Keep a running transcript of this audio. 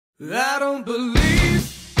I don't believe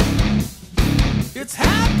it's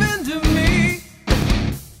happened to me.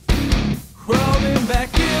 Crawling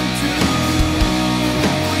back into.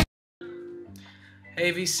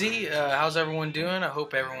 Hey VC, how's everyone doing? I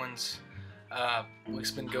hope everyone's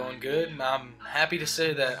week's been going good. I'm happy to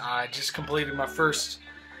say that I just completed my first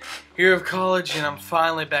year of college and I'm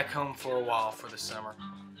finally back home for a while for the summer.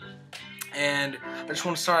 And I just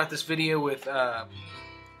want to start out this video with a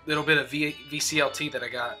little bit of VCLT that I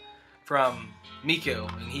got from Miko,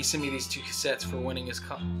 and he sent me these two cassettes for winning his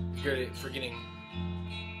for getting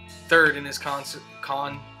third in his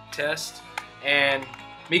contest. And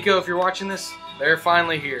Miko, if you're watching this, they're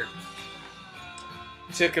finally here.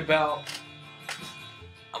 It took about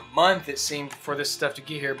a month, it seemed, for this stuff to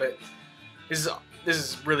get here, but this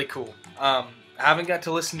is really cool. I haven't got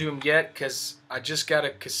to listen to them yet because I just got a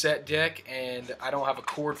cassette deck and I don't have a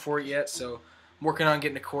cord for it yet, so I'm working on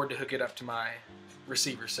getting a cord to hook it up to my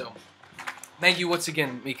receiver. So thank you once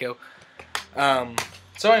again, Miko.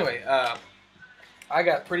 So anyway, I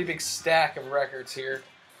got a pretty big stack of records here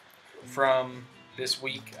from this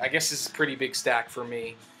week. I guess this is a pretty big stack for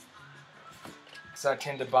me because I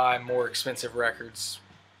tend to buy more expensive records.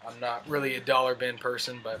 I'm not really a dollar bin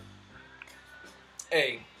person, but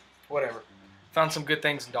hey, whatever. Found some good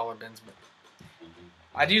things in dollar bins, but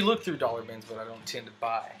I do look through dollar bins, but I don't tend to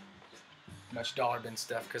buy much dollar bin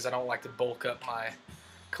stuff because I don't like to bulk up my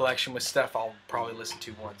collection with stuff I'll probably listen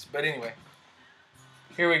to once. But anyway,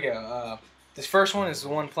 here we go. This first one is the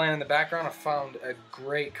one playing in the background. I found a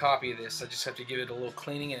great copy of this. I just have to give it a little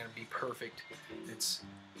cleaning and it'll be perfect. It's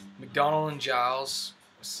McDonald and Giles.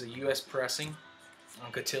 It's a US pressing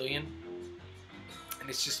on Cotillion, and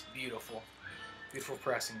it's just beautiful. Beautiful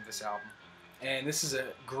pressing of this album. And this is a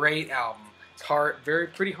great album. It's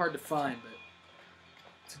pretty hard to find, but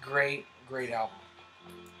it's a great album.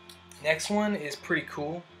 Next one is pretty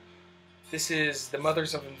cool. This is The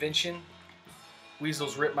Mothers of Invention,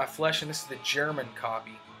 Weasels Rip My Flesh, and this is the German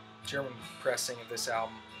copy, German pressing of this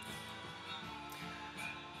album.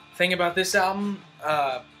 Thing about this album,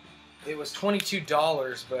 it was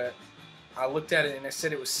 $22, but I looked at it and it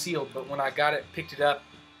said it was sealed, but when I picked it up,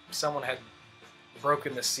 someone had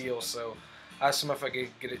broken the seal, so I asked them if I could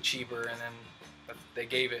get it cheaper, and then they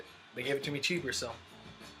gave it to me cheaper. So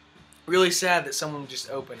really sad that someone just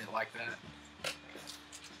opened it like that.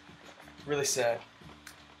 Really sad.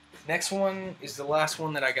 Next one is the last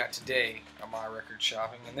one that I got today on my record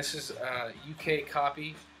shopping, and this is a UK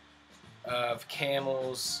copy of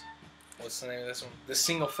Camel's, what's the name of this one? The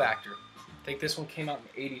Single Factor. I think this one came out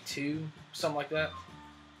in '82, something like that.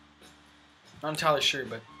 Not entirely sure,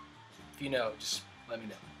 but if you know, just let me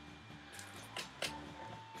know.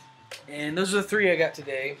 And those are the three I got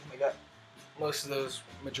today. I got most of those,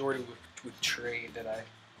 majority with trade that I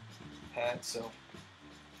had. So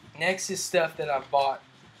next is stuff that I've bought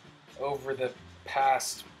over the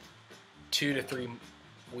past 2 to 3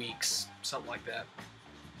 weeks, something like that.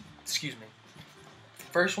 Excuse me.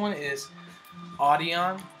 First one is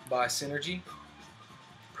Audion by Synergy.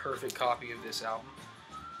 Perfect copy of this album.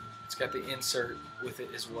 It's got the insert with it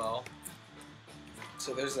as well.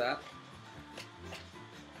 So there's that.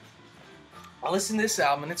 I listened to this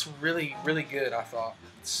album and it's really good, I thought.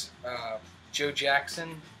 It's Joe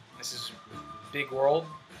Jackson. This is Big World.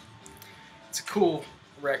 It's a cool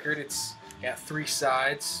record. It's got 3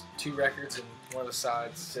 sides, 2 records, and one of the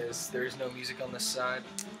sides says there is no music on this side.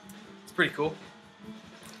 It's pretty cool.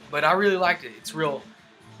 But I really liked it. It's real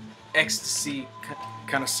ecstasy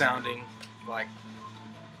kind of sounding, like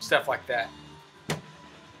stuff like that.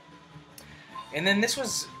 And then this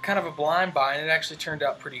was kind of a blind buy, and it actually turned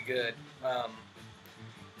out pretty good.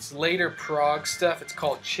 It's later prog stuff. It's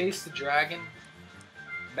called Chase the Dragon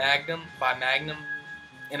Magnum by Magnum,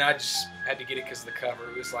 and I just had to get it because of the cover.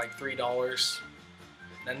 It was like $3.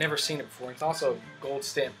 I'd never seen it before. It's also a gold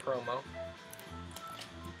stamp promo,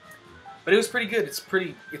 but it was pretty good.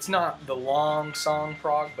 It's not the long song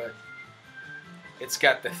prog, but it's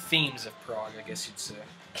got the themes of prog, I guess you'd say.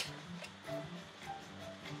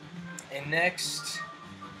 And next,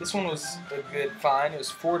 this one was a good find. It was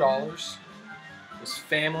 $4. It was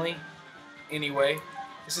Family Anyway.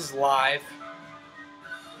 This is live.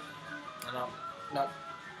 And I'm not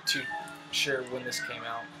too sure when this came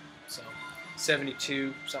out. So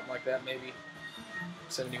 72, something like that, maybe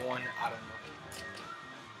 71, I don't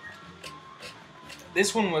know.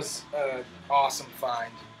 This one was an awesome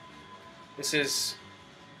find. This is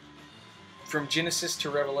From Genesis to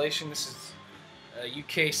Revelation. This is a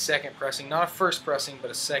UK second pressing, not a first pressing,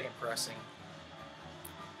 but a second pressing.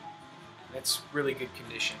 It's really good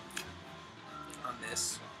condition on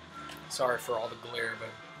this. Sorry for all the glare, but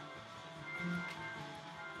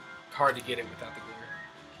hard to get it without the glare.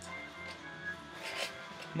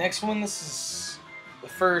 Next one, this is the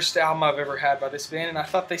first album I've ever had by this band, and I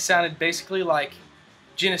thought they sounded basically like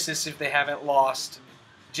Genesis if they haven't lost.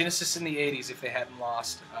 Genesis in the 80s if they hadn't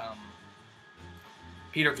lost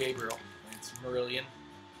Peter Gabriel. It's Marillion.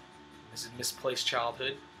 This is Misplaced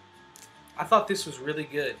Childhood. I thought this was really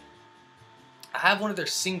good. I have one of their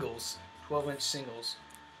singles, 12-inch singles,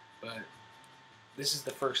 but this is the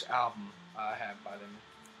first album I have by them,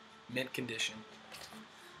 mint condition.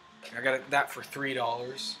 I got that for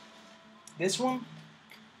 $3. This one,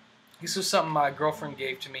 this was something my girlfriend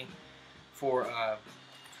gave to me for, let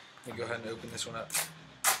me go ahead and open this one up,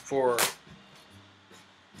 for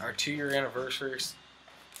our 2-year anniversary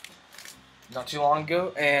not too long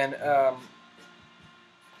ago, and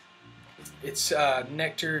it's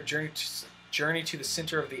Nectar Journey to the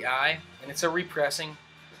Center of the Eye, and it's a repressing.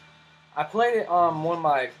 I played it on one of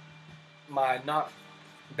my not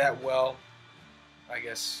that well, I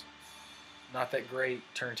guess, not that great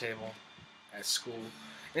turntable at school.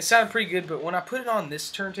 And it sounded pretty good, but when I put it on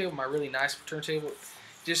this turntable, my really nice turntable,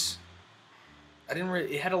 just, I didn't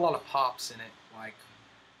really, it had a lot of pops in it, like,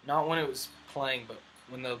 not when it was playing, but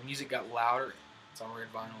when the music got louder. It's on red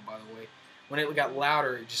vinyl, by the way. When it got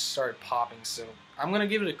louder, it just started popping, so I'm going to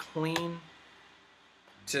give it a clean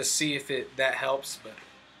to see if that helps, but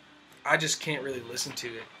I just can't really listen to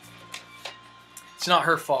it. It's not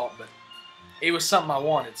her fault, but it was something I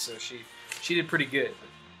wanted, so she did pretty good. But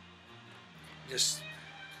just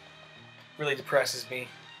really depresses me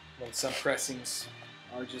when some pressings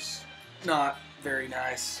are just not very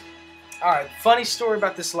nice. Alright, funny story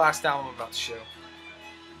about this last album I'm about to show.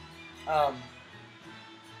 I'm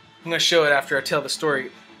going to show it after I tell the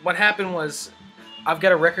story. What happened was, I've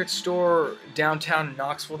got a record store downtown in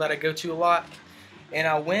Knoxville that I go to a lot, and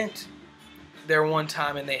I went there one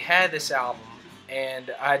time and they had this album,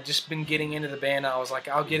 and I'd just been getting into the band. I was like,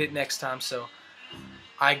 I'll get it next time, so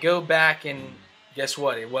I go back and guess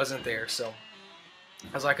what? It wasn't there, so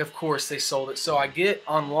I was like, of course they sold it. So I get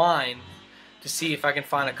online to see if I can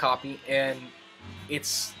find a copy, and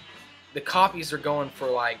the copies are going for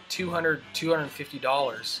like $200,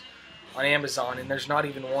 $250 on Amazon, and there's not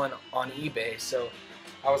even one on eBay. So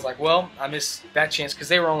I was like, well, I missed that chance because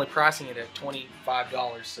they were only pricing it at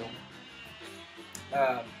 $25. So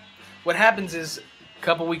what happens is, a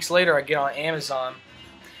couple weeks later, I get on Amazon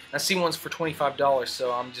and I see one's for $25.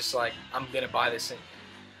 So I'm just like, I'm gonna buy this. And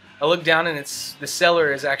I look down, and the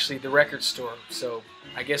seller is actually the record store. So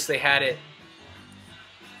I guess they had it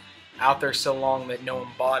out there so long that no one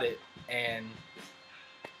bought it, and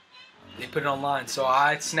they put it online. So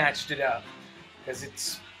I snatched it up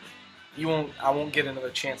because I won't get another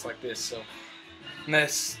chance like this. So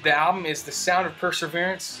the album is The Sound of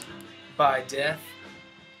Perseverance by death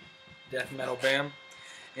metal band,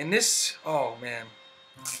 and this, oh man,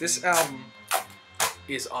 this album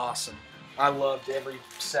is awesome. I loved every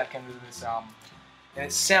second of this album, and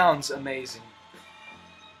it sounds amazing.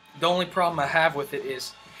 The only problem I have with it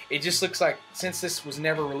is it just looks like, since this was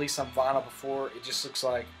never released on vinyl before, it just looks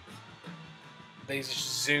like they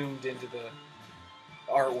just zoomed into the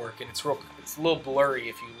artwork, and it's a little blurry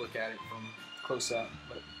if you look at it from close up,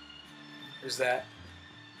 but there's that.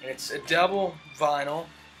 And it's a double vinyl,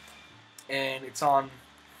 and it's on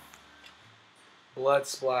blood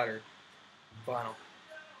splattered vinyl.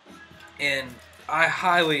 And I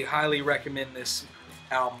highly, highly recommend this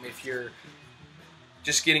album if you're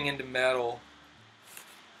just getting into metal,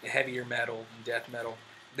 heavier metal, and death metal.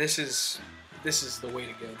 This is the way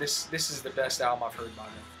to go. This is the best album I've heard by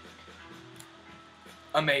them.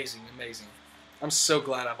 Amazing, amazing. I'm so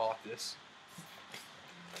glad I bought this.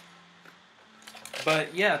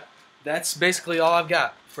 But yeah, that's basically all I've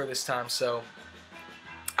got for this time. So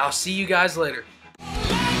I'll see you guys later.